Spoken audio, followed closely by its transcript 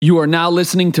You are now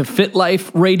listening to Fit Life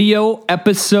Radio,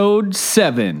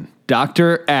 Ep.7,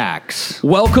 Dr. Axe.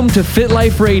 Welcome to Fit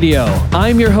Life Radio.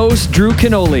 I'm your host, Drew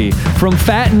Canoli. From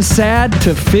fat and sad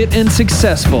to fit and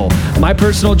successful, my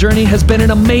personal journey has been an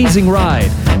amazing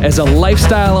ride. As a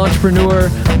lifestyle entrepreneur,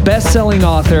 best-selling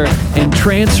author, and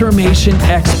transformation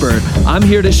expert, I'm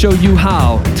here to show you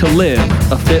how to live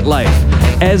a fit life.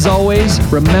 As always,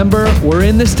 remember, we're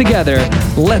in this together.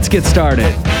 Let's get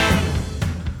started.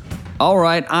 All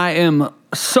right, I am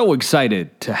so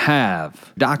excited to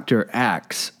have Dr.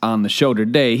 Axe on the show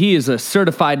today. He is a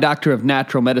certified doctor of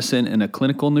natural medicine and a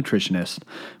clinical nutritionist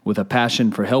with a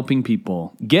passion for helping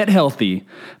people get healthy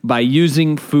by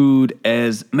using food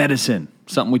as medicine,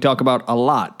 something we talk about a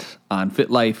lot on Fit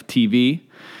Life TV.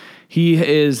 He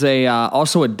is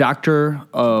also a doctor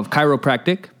of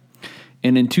chiropractic.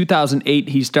 And in 2008,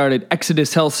 he started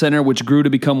Exodus Health Center, which grew to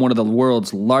become one of the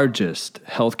world's largest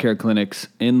healthcare clinics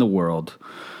in the world.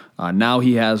 Now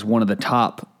he has one of the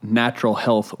top natural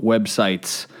health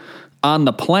websites on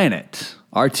the planet.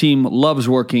 Our team loves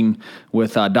working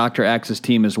with Dr. Axe's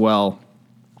team as well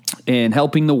and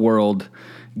helping the world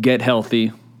get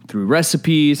healthy through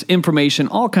recipes, information,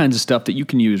 all kinds of stuff that you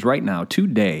can use right now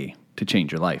today to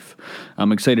change your life.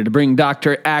 I'm excited to bring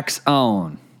Dr. Axe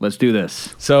on. Let's do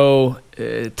this. So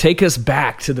take us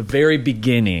back to the very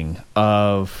beginning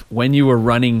of when you were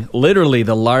running literally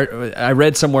I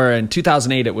read somewhere in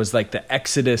 2008, it was like the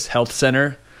Exodus Health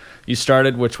Center you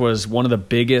started, which was one of the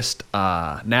biggest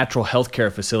natural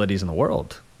healthcare facilities in the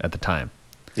world at the time.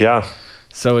 Yeah.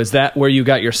 So is that where you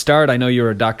got your start? I know you were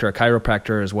a doctor, a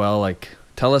chiropractor as well. Like,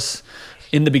 tell us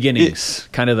in the beginnings,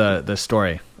 kind of the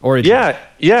story. Origins.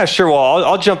 Yeah, sure. Well,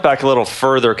 I'll jump back a little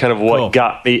further, kind of what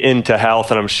got me into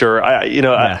health. And I'm sure,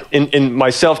 in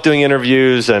myself doing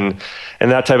interviews and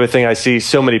that type of thing, I see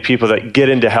so many people that get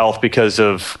into health because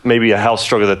of maybe a health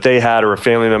struggle that they had or a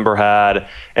family member had.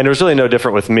 And it was really no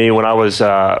different with me. When I was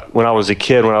a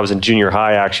kid, when I was in junior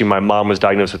high, actually, my mom was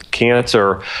diagnosed with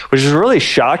cancer, which was really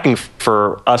shocking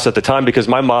for us at the time because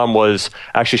my mom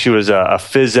she was a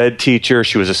phys ed teacher.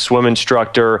 She was a swim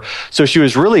instructor. So she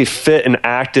was really fit and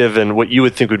active and what you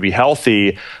would think would be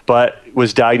healthy, but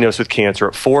was diagnosed with cancer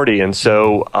at 40. And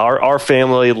so our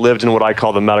family lived in what I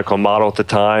call the medical model at the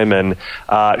time. And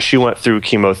she went through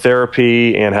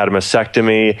chemotherapy and had a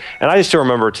mastectomy. And I still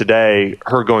remember today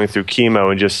her going through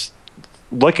chemo and just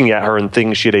looking at her and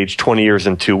thinking she had aged 20 years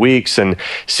in 2 weeks and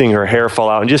seeing her hair fall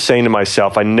out and just saying to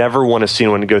myself, I never want to see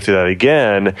anyone go through that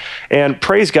again. And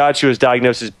praise God, she was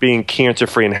diagnosed as being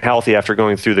cancer-free and healthy after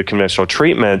going through the conventional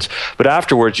treatment. But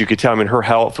afterwards, you could tell, her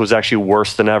health was actually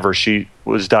worse than ever. She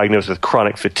was diagnosed with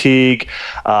chronic fatigue,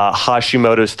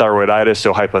 Hashimoto's thyroiditis,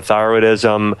 so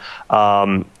hypothyroidism,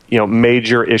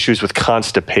 major issues with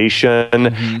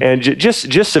constipation and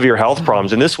just severe health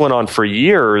problems. And this went on for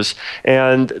years.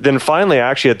 And then finally,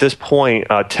 actually, at this point,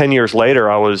 10 years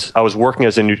later, I was working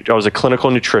I was a clinical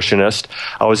nutritionist.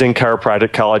 I was in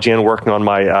chiropractic college and working on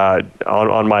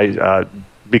my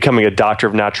becoming a doctor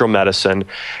of natural medicine.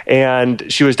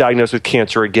 And she was diagnosed with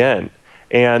cancer again.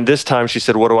 And this time she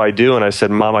said, what do I do? And I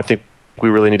said, Mom, I think we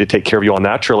really need to take care of you all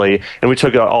naturally. And we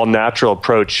took an all natural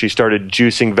approach. She started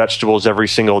juicing vegetables every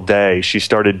single day. She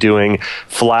started doing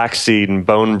flaxseed and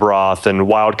bone broth and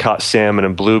wild caught salmon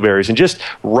and blueberries and just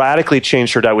radically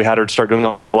changed her diet. We had her start doing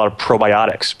a lot of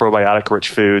probiotic rich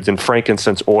foods and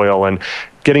frankincense oil and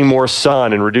getting more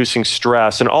sun and reducing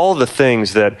stress and all of the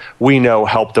things that we know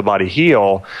help the body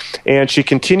heal. And she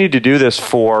continued to do this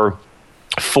for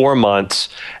 4 months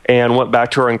and went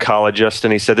back to her oncologist,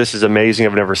 and he said, this is amazing.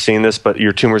 I've never seen this, but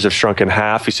your tumors have shrunk in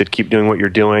half. He said, keep doing what you're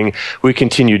doing. We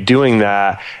continued doing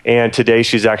that, and today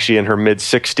she's actually in her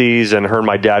mid-60s, and her and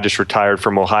my dad just retired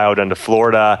from Ohio down to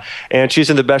Florida, and she's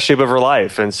in the best shape of her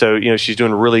life. And so, she's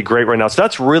doing really great right now. So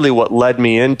that's really what led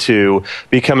me into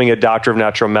becoming a doctor of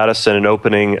natural medicine and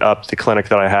opening up the clinic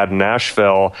that I had in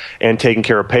Nashville and taking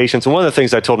care of patients. And one of the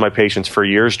things I told my patients for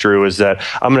years, Drew, is that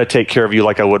I'm going to take care of you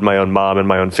like I would my own mom and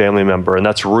my own family member. And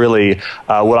that's really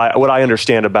what I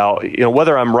understand about,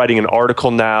 whether I'm writing an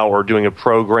article now or doing a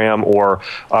program or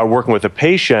working with a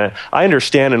patient, I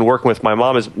understand and working with my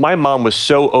mom is my mom was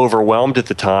so overwhelmed at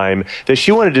the time that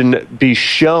she wanted to be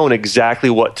shown exactly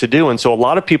what to do. And so a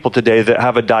lot of people today that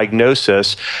have a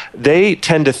diagnosis, they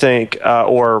tend to think,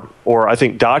 or I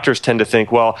think doctors tend to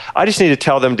think, well, I just need to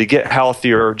tell them to get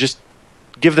healthier, just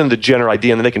give them the general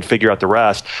idea and then they can figure out the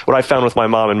rest. What I found with my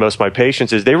mom and most of my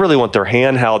patients is they really want their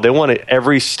hand held. They want it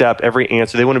every step, every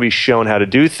answer. They want to be shown how to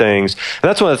do things. And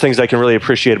that's one of the things I can really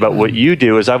appreciate about what you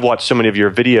do is I've watched so many of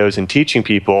your videos and teaching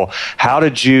people how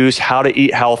to juice, how to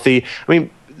eat healthy. I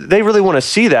mean, they really want to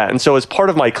see that. And so as part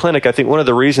of my clinic, I think one of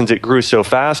the reasons it grew so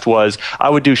fast was I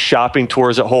would do shopping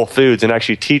tours at Whole Foods and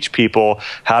actually teach people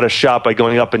how to shop by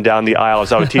going up and down the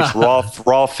aisles. I would teach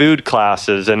raw food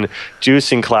classes and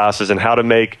juicing classes and how to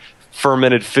make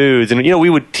fermented foods. And, we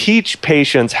would teach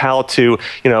patients how to,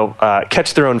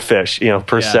 catch their own fish,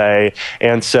 per se.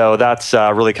 And so that's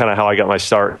really kind of how I got my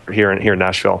start here in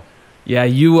Nashville. Yeah,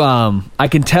 you, I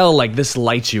can tell, like, this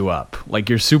lights you up. Like,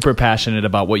 you're super passionate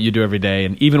about what you do every day.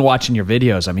 And even watching your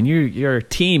videos, I mean, your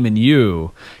team and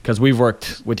you, because we've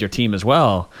worked with your team as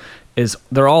well,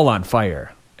 they're all on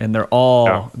fire. And they're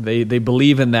all, they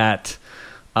believe in that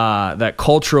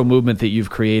cultural movement that you've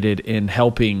created in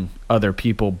helping other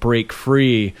people break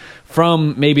free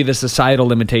from maybe the societal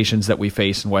limitations that we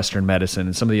face in Western medicine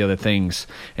and some of the other things,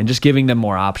 and just giving them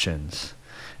more options.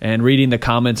 And reading the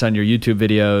comments on your YouTube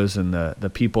videos and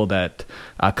the people that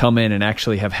come in and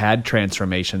actually have had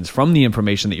transformations from the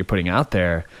information that you're putting out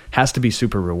there has to be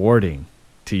super rewarding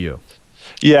to you.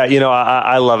 Yeah,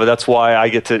 I love it. That's why I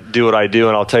get to do what I do.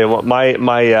 And I'll tell you what,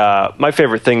 my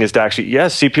favorite thing is to actually,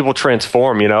 see people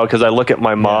transform, because I look at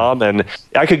my mom, and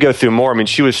I could go through more. I mean,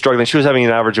 she was struggling. She was having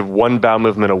an average of 1 bowel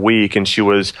movement a week, and she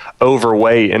was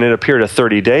overweight. And in a period of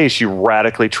 30 days, she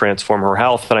radically transformed her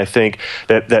health. And I think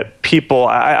that people,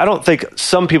 I don't think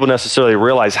some people necessarily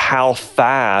realize how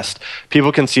fast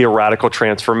people can see a radical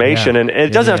transformation. And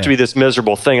it doesn't have to be this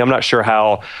miserable thing. I'm not sure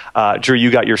how, Drew,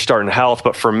 you got your start in health,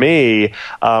 but for me,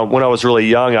 when I was really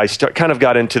young, I kind of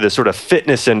got into the sort of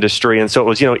fitness industry. And so it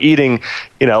was, eating,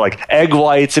 like egg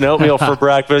whites and oatmeal for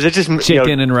breakfast. It just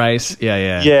chicken and rice.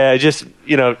 Yeah. Yeah. Just,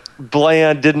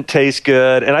 bland, didn't taste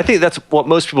good. And I think that's what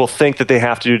most people think that they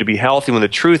have to do to be healthy, when the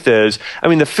truth is, I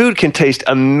mean, the food can taste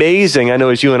amazing. I know,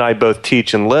 as you and I both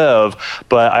teach and live,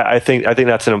 but I think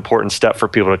that's an important step for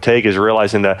people to take, is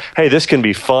realizing that, hey, this can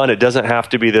be fun. It doesn't have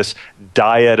to be this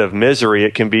diet of misery.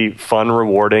 It can be fun,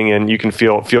 rewarding, and you can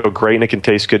feel great, and it can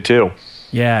taste good too.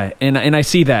 Yeah, and I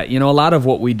see that. A lot of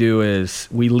what we do is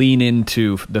we lean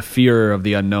into the fear of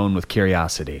the unknown with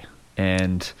curiosity.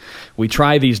 And we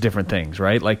try these different things,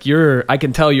 right? Like I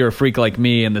can tell you're a freak like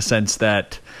me, in the sense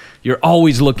that you're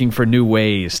always looking for new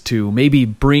ways to maybe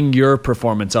bring your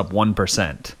performance up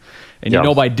 1%.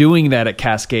 And by doing that, it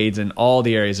cascades in all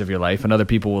the areas of your life, and other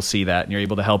people will see that, and you're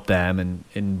able to help them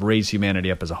and raise humanity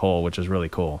up as a whole, which is really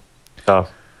cool. Oh.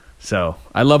 So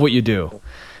I love what you do.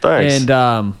 Thanks.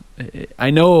 And I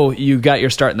know you got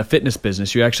your start in the fitness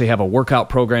business. You actually have a workout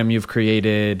program you've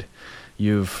created.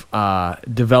 You've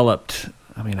developed,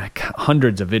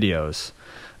 hundreds of videos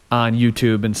on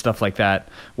YouTube and stuff like that.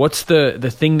 What's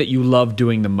the thing that you love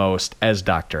doing the most as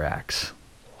Dr. Axe?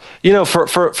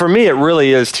 For me, it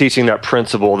really is teaching that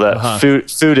principle that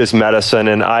food is medicine.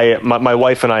 And my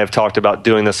wife and I have talked about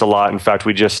doing this a lot. In fact,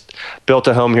 we just built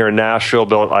a home here in Nashville,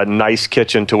 built a nice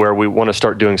kitchen to where we want to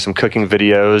start doing some cooking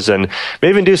videos and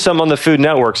maybe even do some on the Food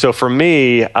Network. So for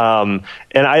me, and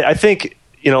I think,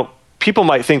 people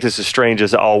might think this is strange,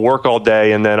 as I'll work all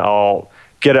day and then I'll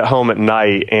get at home at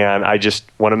night and I just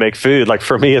want to make food. Like,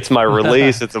 for me, it's my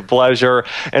release. It's a pleasure.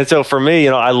 And so for me,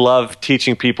 I love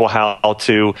teaching people how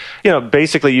to,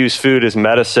 basically use food as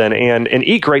medicine and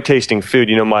eat great tasting food.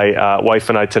 My wife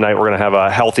and I tonight, we're going to have a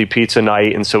healthy pizza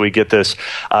night. And so we get this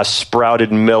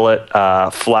sprouted millet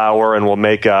flour, and we'll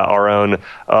make our own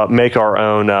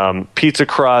pizza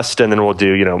crust. And then we'll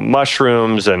do,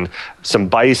 mushrooms and some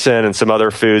bison and some other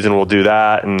foods, and we'll do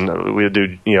that. And we'll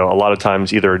do, a lot of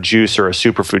times either a juice or a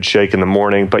superfood shake in the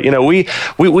morning. But,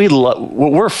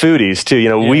 we're foodies too.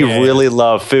 We really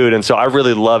love food. And so I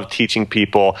really love teaching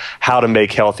people how to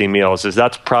make healthy meals.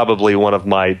 That's probably one of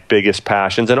my biggest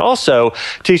passions. And also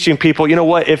teaching people,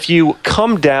 if you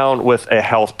come down with a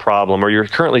health problem, or you're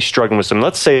currently struggling with something,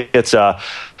 let's say it's an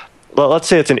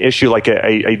issue like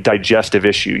a digestive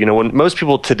issue. When most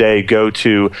people today go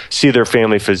to see their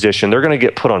family physician, they're going to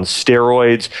get put on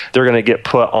steroids. They're going to get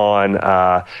put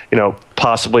on,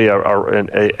 possibly a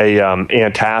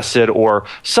antacid or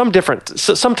some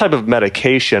type of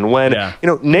medication. When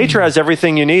nature has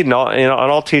everything you need, and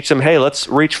I'll teach them, hey, let's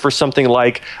reach for something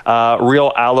like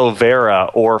real aloe vera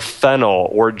or fennel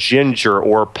or ginger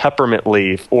or peppermint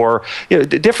leaf or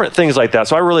different things like that.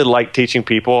 So I really like teaching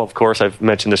people. Of course, I've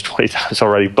mentioned this 20 times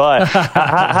already, but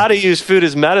how to use food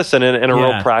as medicine in a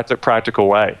real practical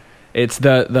way. It's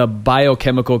the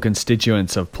biochemical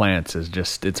constituents of plants is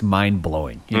just, it's mind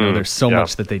blowing. There's so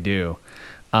much that they do.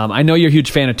 I know you're a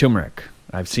huge fan of turmeric.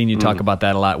 I've seen you talk about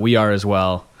that a lot. We are as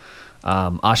well.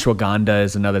 Ashwagandha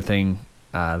is another thing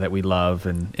that we love.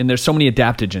 And there's so many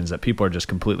adaptogens that people are just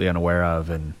completely unaware of,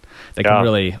 and they can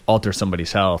really alter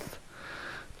somebody's health.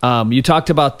 You talked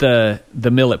about the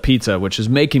millet pizza, which is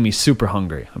making me super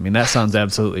hungry. I mean, that sounds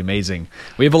absolutely amazing.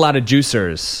 We have a lot of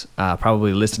juicers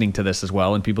probably listening to this as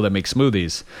well, and people that make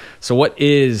smoothies. So what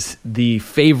is the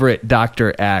favorite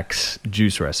Dr. Axe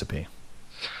juice recipe?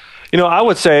 I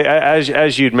would say,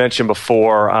 as you'd mentioned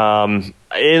before, and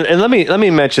let me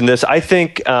mention this. I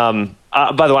think,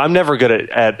 by the way, I'm never good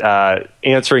at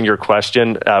answering your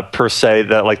question per se.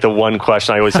 The one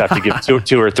question I always have to give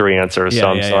two or three answers. So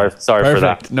I'm sorry for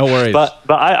that. No worries. But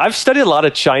I've studied a lot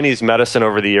of Chinese medicine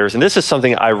over the years, and this is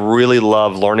something I really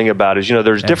love learning about. Is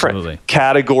there's different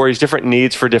categories, different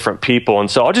needs for different people,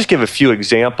 and so I'll just give a few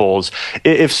examples.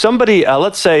 If somebody,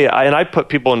 let's say, and I put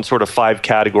people in sort of 5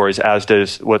 categories, as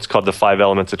does what's called the 5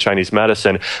 elements of Chinese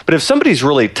medicine. But if somebody's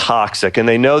really toxic and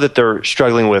they know that they're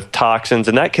struggling with toxins,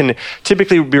 and that can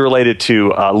typically be related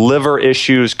to liver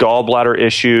issues, gallbladder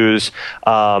issues.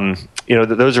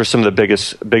 Those are some of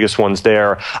the biggest ones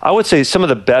there. I would say some of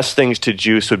the best things to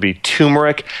juice would be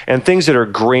turmeric and things that are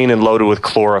green and loaded with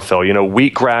chlorophyll.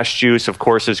 Wheatgrass juice, of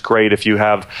course, is great if you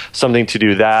have something to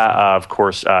do that. Of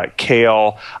course,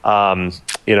 kale,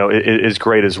 is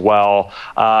great as well,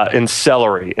 and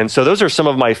celery. And so those are some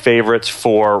of my favorites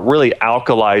for really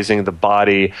alkalizing the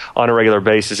body on a regular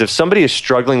basis. If somebody is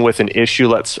struggling with an issue,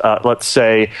 let's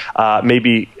say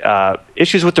maybe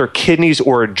issues with their kidneys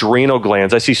or adrenal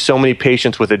glands. I see so many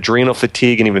patients with adrenal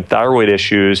fatigue and even thyroid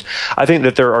issues. I think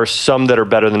that there are some that are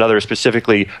better than others,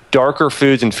 specifically darker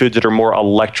foods and foods that are more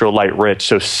electrolyte rich.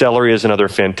 So celery is another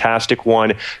fantastic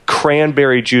one.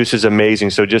 Cranberry juice is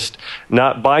amazing. So just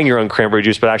not buying your own cranberry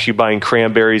juice, but actually buying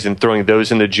cranberries and throwing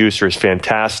those in the juicer is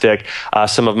fantastic.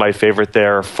 Some of my favorite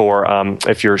there for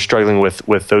if you're struggling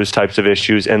with those types of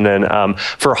issues. And then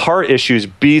for heart issues,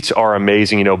 beets are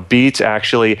amazing. Beets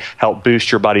actually help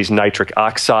boost your body's nitric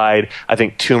oxide. I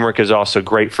think turmeric is also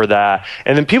great for that.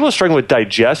 And then people struggling with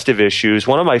digestive issues,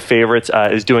 one of my favorites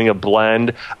is doing a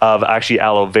blend of actually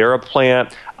aloe vera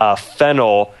plant,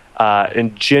 fennel,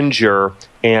 and ginger,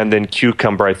 and then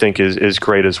cucumber, I think, is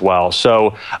great as well.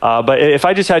 So, but if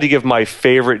I just had to give my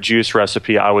favorite juice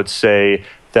recipe, I would say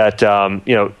that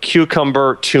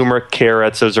cucumber, turmeric,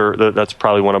 carrots. That's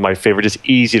probably one of my favorite, just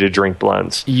easy to drink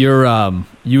blends. You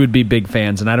would be big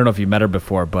fans, and I don't know if you met her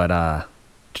before, but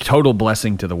total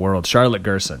blessing to the world, Charlotte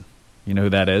Gerson. You know who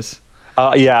that is?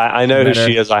 Yeah, I know who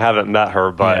she is. I haven't met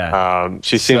her, but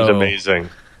she seems amazing.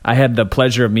 I had the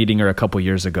pleasure of meeting her a couple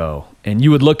years ago, and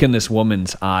you would look in this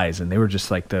woman's eyes, and they were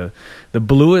just like the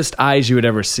bluest eyes you would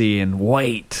ever see, and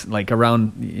white, like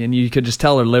around, and you could just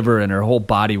tell her liver and her whole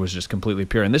body was just completely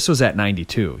pure. And this was at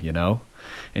 92,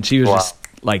 and she was just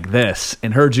like this,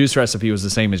 and her juice recipe was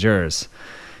the same as yours.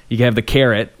 You can have the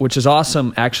carrot, which is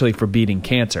awesome actually for beating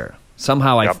cancer.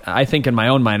 Somehow I think in my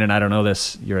own mind, and I don't know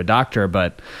this, you're a doctor,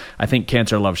 but I think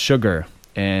cancer loves sugar.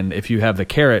 And if you have the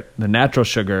carrot, the natural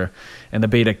sugar, and the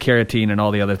beta carotene and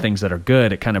all the other things that are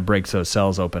good, it kind of breaks those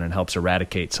cells open and helps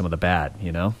eradicate some of the bad,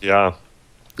 Yeah.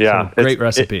 So, great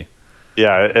recipe.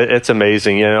 It's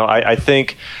amazing. I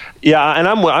think, and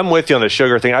I'm with you on the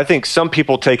sugar thing. I think some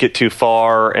people take it too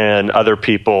far, and other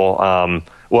people,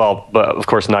 but of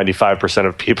course 95%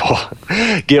 of people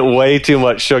get way too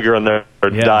much sugar in their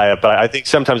diet. But I think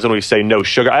sometimes when we say no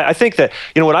sugar, I think that,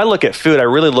 when I look at food, I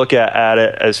really look at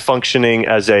it as functioning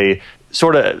as a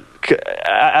sort of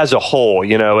as a whole,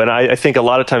 and I think a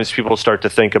lot of times people start to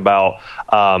think about,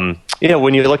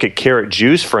 when you look at carrot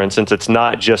juice, for instance, it's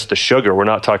not just the sugar. We're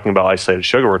not talking about isolated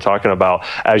sugar. We're talking about,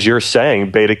 as you're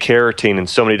saying, beta carotene and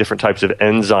so many different types of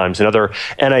enzymes and other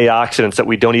antioxidants that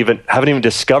we haven't even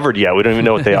discovered yet. We don't even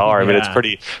know what they are. I mean,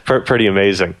 it's pretty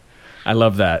amazing. I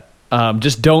love that.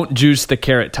 Just don't juice the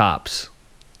carrot tops.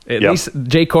 At least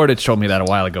Jay Kordich told me that a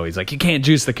while ago. He's like, you can't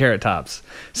juice the carrot tops.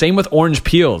 Same with orange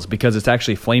peels because it's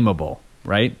actually flammable,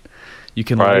 right? You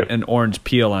can light an orange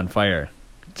peel on fire.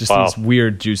 Just these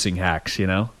weird juicing hacks,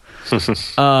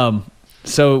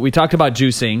 So we talked about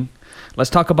juicing. Let's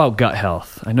talk about gut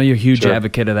health. I know you're a huge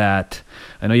advocate of that.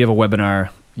 I know you have a webinar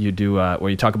you do where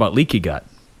you talk about leaky gut,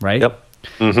 right? Yep.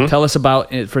 Mm-hmm. Tell us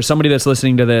about it. For somebody that's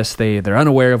listening to this, they're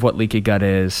unaware of what leaky gut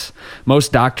is.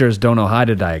 Most doctors don't know how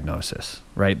to diagnose this,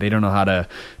 right? They don't know how to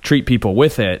treat people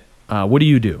with it. What do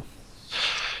you do?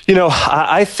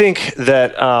 I think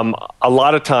that a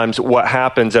lot of times what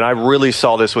happens, and I really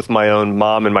saw this with my own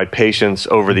mom and my patients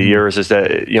over the years, is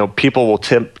that people will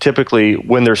typically,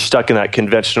 when they're stuck in that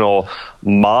conventional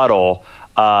model,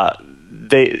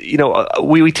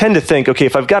 we tend to think, okay,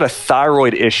 if I've got a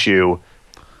thyroid issue,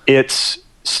 it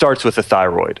starts with the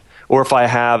thyroid. or if I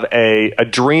have a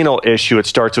adrenal issue, it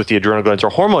starts with the adrenal glands, or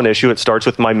hormone issue, it starts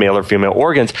with my male or female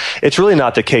organs. It's really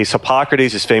not the case.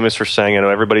 Hippocrates is famous for saying, I know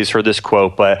everybody's heard this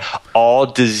quote, but all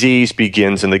disease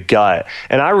begins in the gut.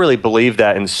 And I really believe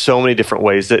that in so many different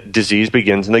ways, that disease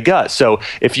begins in the gut. So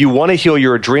if you want to heal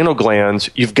your adrenal glands,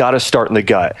 you've got to start in the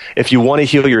gut. If you want to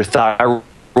heal your thyroid,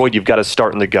 you've got to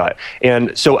start in the gut.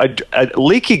 And so a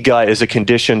leaky gut is a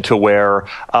condition to where,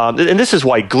 and this is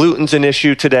why gluten's an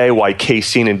issue today, why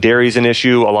casein and dairy is an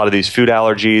issue, a lot of these food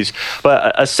allergies.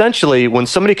 But essentially, when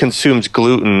somebody consumes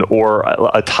gluten or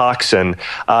a toxin,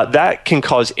 that can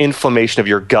cause inflammation of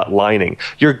your gut lining.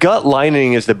 Your gut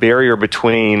lining is the barrier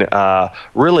between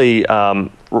for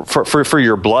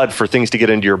your blood, for things to get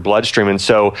into your bloodstream. And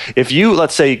so if you,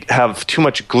 let's say, have too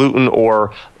much gluten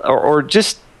or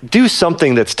just do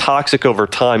something that's toxic over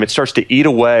time, it starts to eat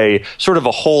away sort of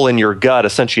a hole in your gut,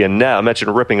 essentially a net. I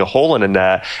mentioned ripping a hole in a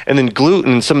net. And then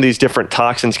gluten, some of these different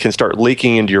toxins can start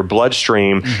leaking into your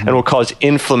bloodstream and will cause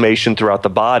inflammation throughout the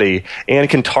body, and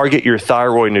can target your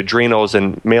thyroid and adrenals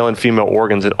and male and female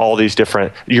organs and all these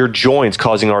different, your joints,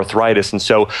 causing arthritis. And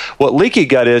so what leaky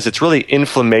gut is, it's really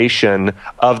inflammation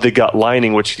of the gut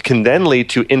lining, which can then lead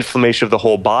to inflammation of the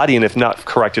whole body. And if not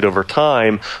corrected over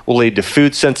time, will lead to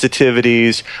food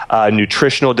sensitivities,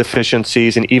 nutritional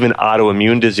deficiencies, and even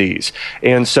autoimmune disease.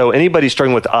 And so anybody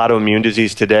struggling with autoimmune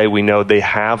disease today, we know they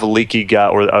have leaky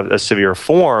gut or a severe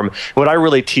form. What I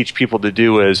really teach people to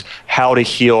do is how to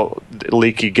heal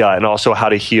leaky gut and also how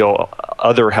to heal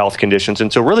other health conditions.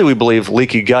 And so really we believe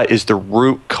leaky gut is the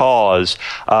root cause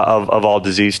of all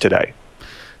disease today.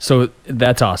 So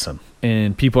that's awesome.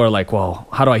 And people are like, well,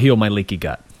 how do I heal my leaky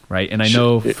gut? Right. And I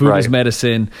know food is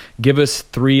medicine. Give us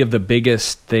 3 of the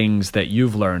biggest things that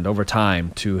you've learned over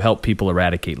time to help people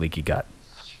eradicate leaky gut.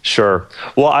 Sure.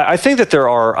 Well, I think that there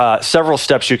are several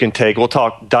steps you can take. We'll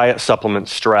talk diet, supplement,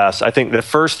 stress. I think the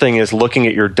first thing is looking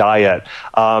at your diet.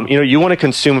 You want to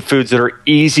consume foods that are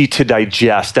easy to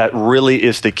digest. That really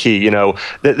is the key.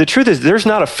 The truth is there's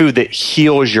not a food that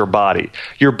heals your body.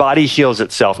 Your body heals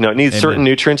itself. Now, it needs certain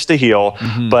nutrients to heal,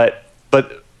 but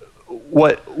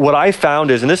what I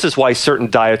found is, and this is why certain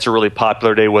diets are really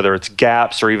popular today, whether it's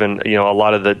GAPS or even a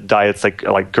lot of the diets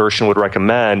like Gershon would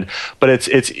recommend, but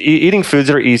it's eating foods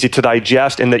that are easy to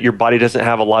digest and that your body doesn't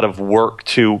have a lot of work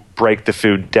to break the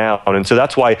food down. And so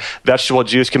that's why vegetable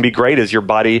juice can be great, is your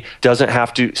body doesn't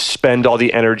have to spend all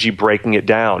the energy breaking it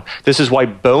down. This is why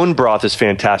bone broth is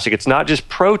fantastic. It's not just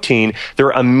protein,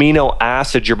 they're amino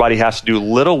acids. Your body has to do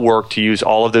little work to use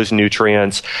all of those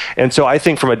nutrients. And so I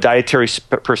think from a dietary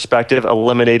perspective,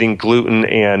 eliminating gluten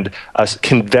and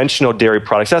conventional dairy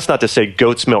products. That's not to say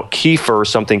goat's milk kefir or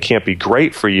something can't be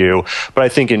great for you, but I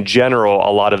think in general,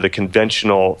 a lot of the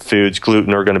conventional foods,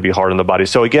 gluten, are going to be hard on the body.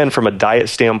 So again, from a diet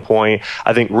standpoint,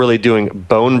 I think really doing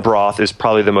bone broth is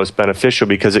probably the most beneficial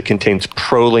because it contains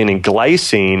proline and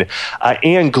glycine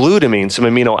and glutamine, some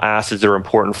amino acids that are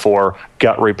important for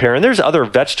gut repair. And there's other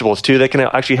vegetables too that can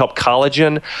actually help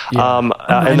collagen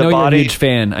in the body.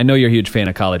 I know you're a huge fan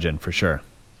of collagen for sure.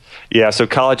 Yeah, so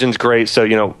collagen's great.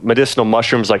 So, medicinal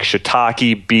mushrooms like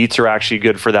shiitake, beets are actually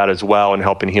good for that as well and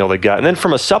helping heal the gut. And then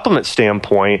from a supplement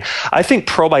standpoint, I think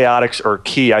probiotics are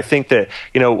key. I think that,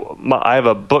 I have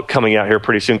a book coming out here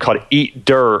pretty soon called Eat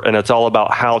Dirt, and it's all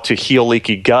about how to heal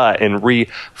leaky gut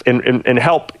and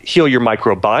help heal your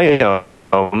microbiome.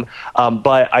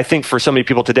 But I think for so many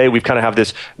people today, we've kind of have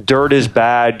this dirt is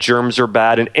bad, germs are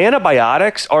bad, and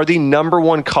antibiotics are the number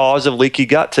one cause of leaky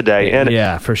gut today. And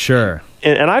yeah, for sure.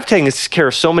 And I've taken care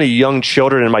of so many young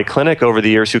children in my clinic over the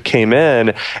years who came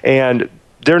in, and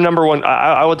their number one,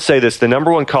 I would say this, the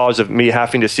number one cause of me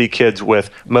having to see kids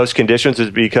with most conditions is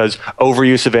because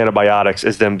overuse of antibiotics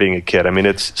is them being a kid. I mean,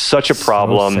 it's such a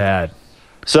problem. So sad.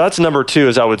 So that's number 2,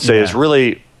 as I would say, is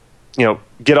really,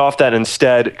 get off that,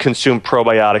 instead consume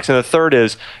probiotics. And the third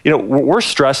is, we're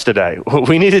stressed today.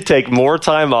 We need to take more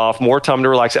time off, more time to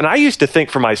relax. And I used to think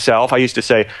for myself, I used to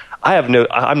say,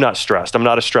 I'm not stressed. I'm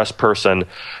not a stressed person,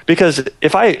 because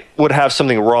if I would have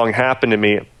something wrong happen to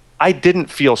me, I didn't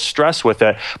feel stress with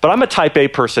it, but I'm a type A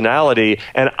personality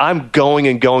and I'm going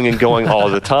and going and going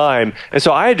all the time. And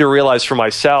so I had to realize for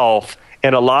myself,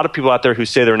 and a lot of people out there who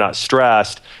say they're not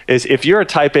stressed, is if you're a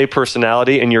type A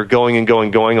personality and you're going and going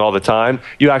and going all the time,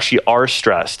 you actually are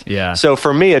stressed. Yeah. So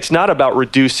for me, it's not about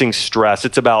reducing stress.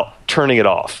 It's about turning it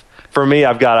off. For me,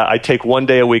 I take one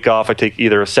day a week off. I take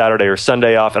either a Saturday or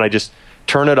Sunday off, and I just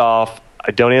turn it off.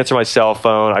 I don't answer my cell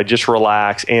phone. I just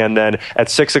relax. And then at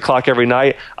 6 o'clock every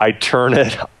night, I turn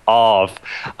it off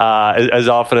as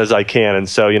often as I can. And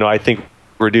so, I think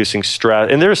reducing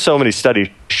stress. And there's so many studies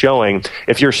showing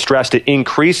if you're stressed, it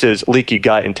increases leaky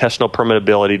gut, intestinal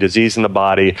permeability, disease in the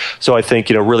body. So I think,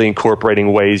 really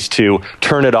incorporating ways to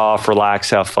turn it off, relax,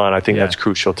 have fun, I think that's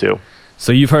crucial too.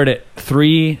 So you've heard it.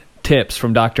 3 tips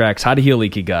from Dr. Axe, how to heal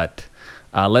leaky gut.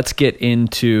 Let's get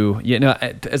into,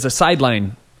 as a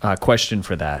sideline question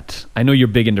for that, I know you're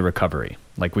big into recovery.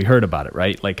 Like we heard about it,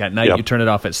 right? Like at night you turn it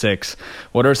off at 6.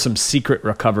 What are some secret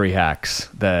recovery hacks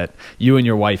that you and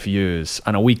your wife use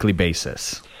on a weekly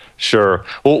basis? Sure.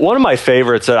 Well, one of my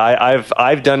favorites that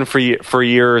I've done for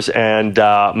years, and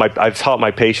I've taught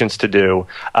my patients to do,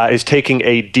 is taking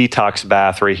a detox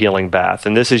bath or a healing bath.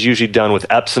 And this is usually done with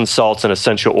Epsom salts and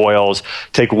essential oils.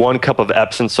 Take 1 cup of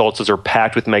Epsom salts; those are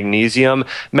packed with magnesium.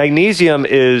 Magnesium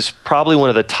is probably one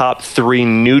of the top 3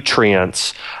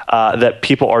 nutrients that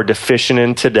people are deficient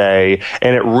in today,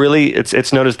 and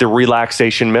it's known as the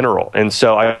relaxation mineral. And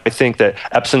so I think that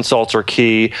Epsom salts are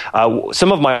key.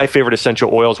 Some of my favorite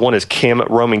essential oils. One is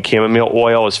Roman chamomile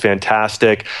oil is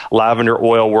fantastic. Lavender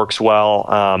oil works well.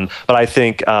 But I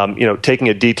think, taking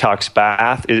a detox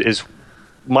bath is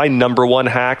my number 1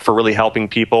 hack for really helping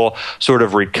people sort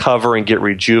of recover and get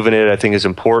rejuvenated, I think is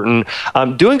important.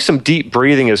 Doing some deep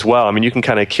breathing as well. I mean, you can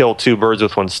kind of kill 2 birds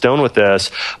with 1 stone with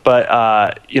this,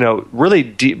 but,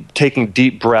 really taking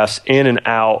deep breaths in and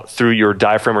out through your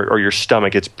diaphragm or your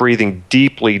stomach. It's breathing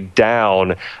deeply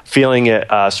down, feeling it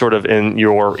sort of in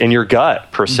your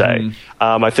gut per se.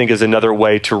 I think is another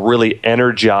way to really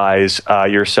energize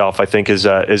yourself, I think is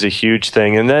a huge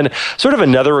thing. And then sort of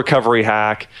another recovery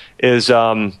hack is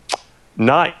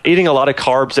not eating a lot of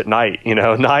carbs at night,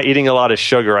 not eating a lot of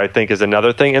sugar, I think is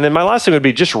another thing. And then my last thing would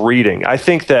be just reading. I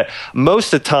think that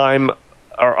most of the time,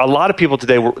 or a lot of people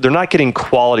today, they're not getting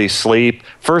quality sleep.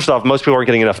 First off, most people aren't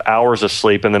getting enough hours of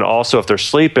sleep. And then also if they're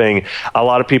sleeping, a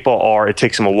lot of people it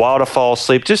takes them a while to fall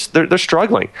asleep. Just they're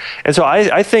struggling. And so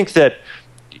I think that,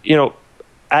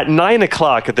 at 9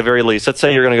 o'clock at the very least, let's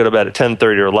say you're going to go to bed at 10:30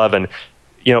 or 11,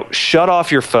 shut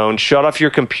off your phone, shut off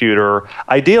your computer.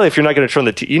 Ideally, if you're not going to turn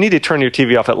you need to turn your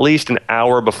TV off at least an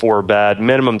hour before bed,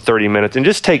 minimum 30 minutes, and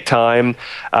just take time.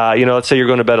 Let's say you're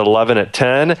going to bed at 11 at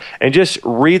 10, and just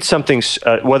read something,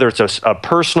 whether it's a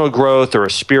personal growth or a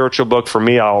spiritual book. For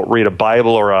me, I'll read a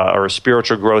Bible or a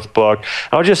spiritual growth book.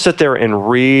 I'll just sit there and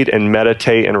read and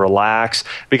meditate and relax,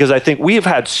 because I think we have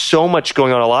had so much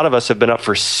going on. A lot of us have been up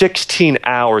for 16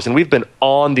 hours, and we've been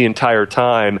on the entire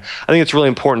time. I think it's really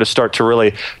important to start to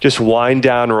really just wind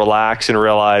down, relax, and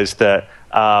realize that,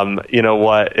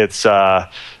 it's, I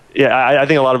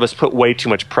think a lot of us put way too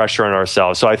much pressure on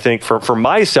ourselves. So I think for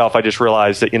myself, I just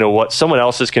realized that, someone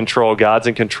else's control, God's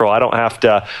in control. I don't have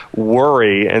to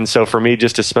worry. And so for me,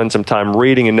 just to spend some time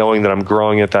reading and knowing that I'm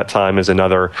growing at that time is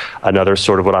another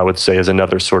sort of what I would say is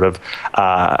another sort of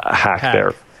hack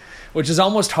there. Which is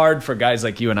almost hard for guys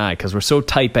like you and I, because we're so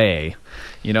type A,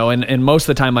 and most of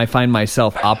the time I find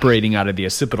myself operating out of the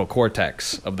occipital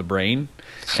cortex of the brain.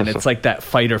 And it's like that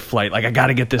fight or flight, like I got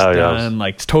to get this done,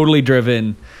 like it's totally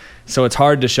driven. So it's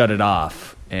hard to shut it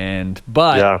off.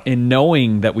 But in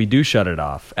knowing that we do shut it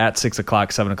off at 6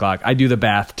 o'clock, 7 o'clock, I do the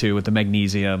bath too with the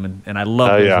magnesium, and I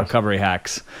love those recovery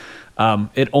hacks.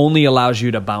 It only allows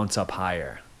you to bounce up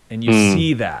higher. And you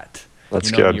see that. That's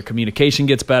good. Your communication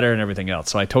gets better and everything else.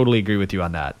 So I totally agree with you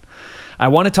on that. I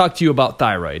want to talk to you about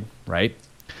thyroid, right?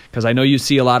 Because I know you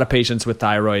see a lot of patients with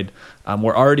thyroid.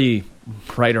 We're already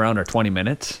right around our 20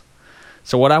 minutes.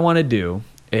 So what I want to do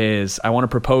is I want to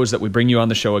propose that we bring you on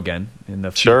the show again in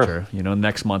the future,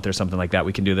 next month or something like that.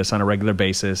 We can do this on a regular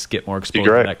basis, get more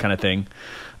exposure, that kind of thing.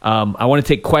 I want to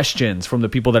take questions from the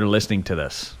people that are listening to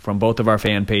this from both of our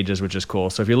fan pages, which is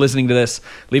cool. So if you're listening to this,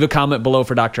 leave a comment below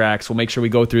for Dr. Axe. We'll make sure we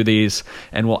go through these,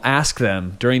 and we'll ask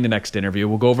them during the next interview.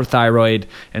 We'll go over thyroid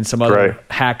and some other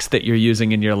hacks that you're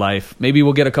using in your life. Maybe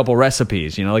we'll get a couple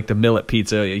recipes, like the millet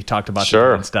pizza you talked about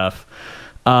and stuff.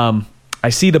 I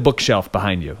see the bookshelf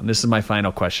behind you, and this is my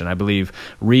final question. I believe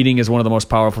reading is one of the most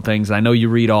powerful things. I know you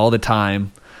read all the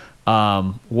time.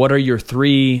 What are your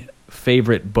 3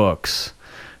 favorite books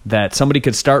that somebody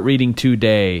could start reading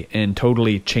today and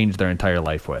totally change their entire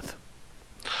life with?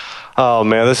 Oh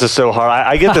man, this is so hard.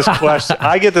 I get this question.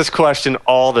 I get this question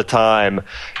all the time.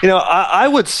 I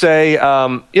would say,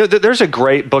 there's a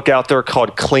great book out there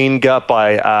called Clean Gut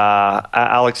by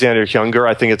Alexander Younger.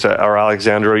 I think or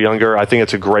Alexandra Younger. I think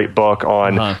it's a great book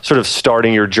on sort of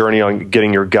starting your journey on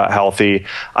getting your gut healthy.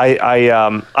 I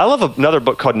love another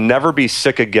book called Never Be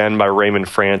Sick Again by Raymond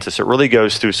Francis. It really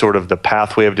goes through sort of the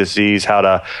pathway of disease, how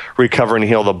to recover and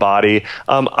heal the body.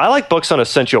 I like books on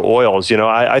essential oils.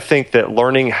 I think that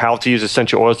learning how to use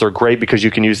essential oils. They're great because you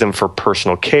can use them for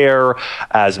personal care,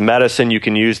 as medicine. You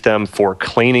can use them for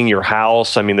cleaning your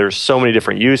house. I mean, there's so many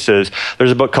different uses.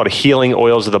 There's a book called Healing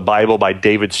Oils of the Bible by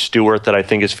David Stewart that I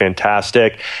think is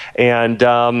fantastic. And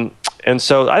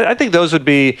so I think those would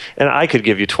be, and I could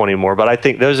give you 20 more, but I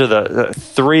think those are the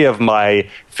 3 of my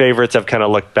favorites I've kind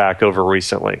of looked back over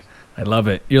recently. I love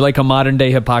it. You're like a modern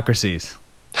day Hippocrates.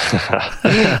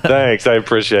 Thanks. I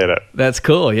appreciate it. That's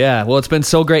cool. Yeah. Well, it's been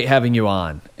so great having you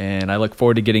on, and I look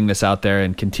forward to getting this out there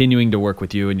and continuing to work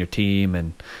with you and your team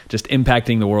and just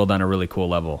impacting the world on a really cool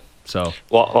level. So,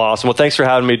 well, awesome. Well, thanks for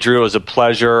having me, Drew. It was a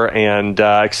pleasure, and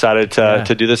excited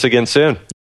to do this again soon.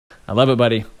 I love it,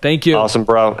 buddy. Thank you. Awesome,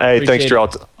 bro. Hey, Appreciate thanks, Drew.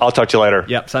 I'll talk to you later.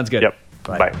 Yep. Sounds good. Yep.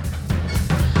 Bye.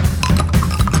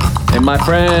 And my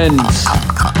friends,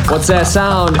 what's that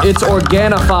sound? It's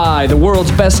Organifi, the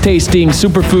world's best tasting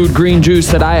superfood green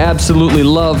juice that I absolutely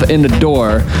love and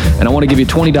adore. And I want to give you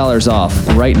 $20 off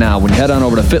right now. When you head on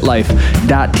over to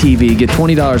fitlife.tv, get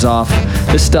 $20 off.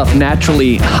 This stuff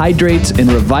naturally hydrates and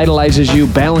revitalizes you,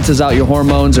 balances out your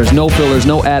hormones. There's no fillers,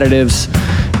 no additives.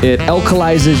 It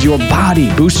alkalizes your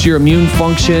body, boosts your immune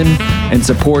function, and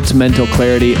supports mental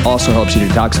clarity. Also helps you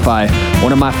detoxify.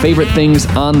 One of my favorite things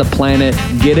on the planet.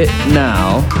 Get it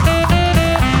now.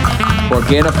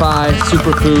 Organifi,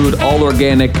 superfood, all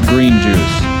organic green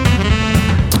juice.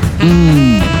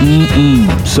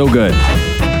 So good.